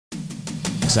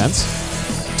makes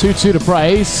sense. 2-2 to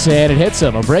Price, and it hits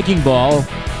him. A breaking ball.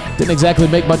 Didn't exactly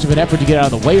make much of an effort to get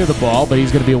out of the way of the ball, but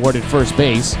he's going to be awarded first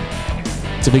base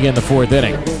to begin the fourth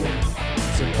inning.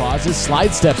 Pauses,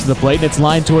 slide steps to the plate, and it's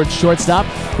lined towards shortstop.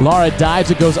 Lara dives,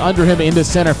 it goes under him into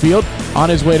center field. On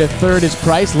his way to third is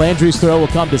Price. Landry's throw will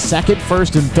come to second,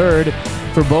 first and third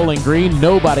for Bowling Green.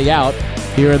 Nobody out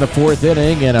here in the fourth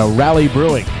inning, and a rally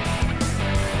brewing.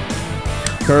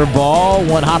 Curveball,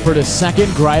 one hopper to second.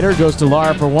 Greider goes to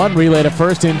Lara for one, relay to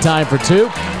first in time for two.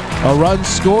 A run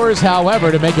scores,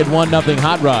 however, to make it 1-0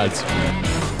 Hot Rods.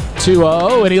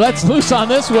 2-0, and he lets loose on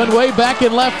this one way back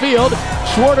in left field.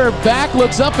 Schwarter back,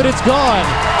 looks up, and it's gone.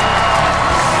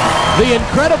 The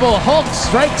incredible Hulk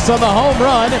strikes on the home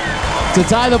run to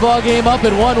tie the ball game up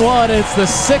at 1-1. It's the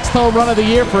 6th home run of the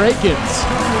year for Akins.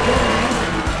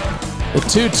 The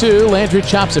 2-2, Landry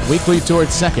chops it weakly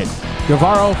towards second.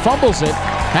 Guevara fumbles it,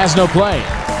 has no play.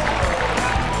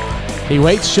 He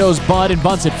waits, shows Bud, and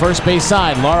bunts it first base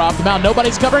side. Lara off the mound.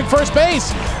 Nobody's covering first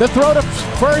base. The throw to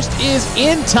first is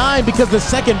in time because the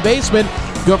second baseman,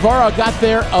 Guevara, got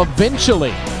there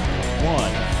eventually.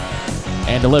 One.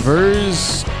 And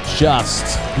delivers.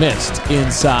 Just missed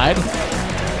inside.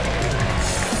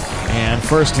 And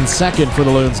first and second for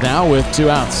the Loons now with 2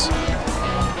 outs.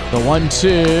 The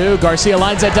 1-2. Garcia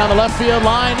lines that down the left field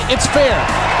line. It's fair.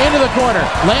 Into the corner.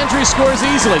 Landry scores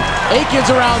easily. Akins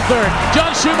around third.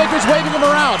 John Shoemaker's waving him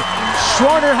around.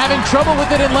 Schwarter having trouble with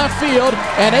it in left field,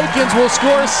 and Akins will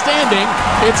score standing.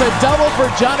 It's a double for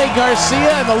Johnny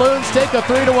Garcia, and the Loons take a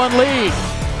 3-1 lead.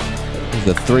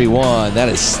 The 3-1. That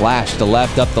is slashed to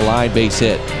left up the line, base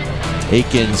hit.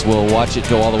 Akins will watch it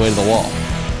go all the way to the wall.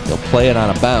 He'll play it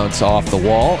on a bounce off the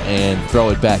wall and throw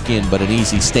it back in, but an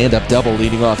easy stand-up double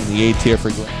leading off in the 8th here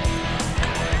for Glenn.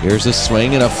 Here's a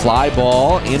swing and a fly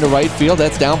ball into right field.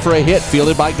 That's down for a hit,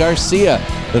 fielded by Garcia.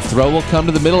 The throw will come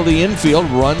to the middle of the infield.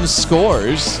 Run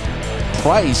scores.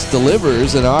 Price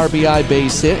delivers an RBI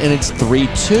base hit, and it's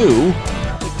 3-2.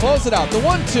 They close it out. The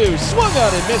 1-2, swung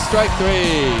on and missed, strike 3.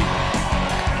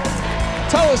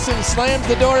 Tullison slams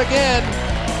the door again,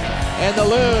 and the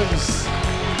Loons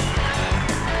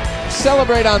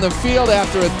celebrate on the field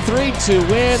after a 3-2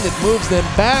 win that moves them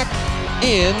back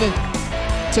in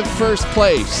to first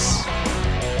place.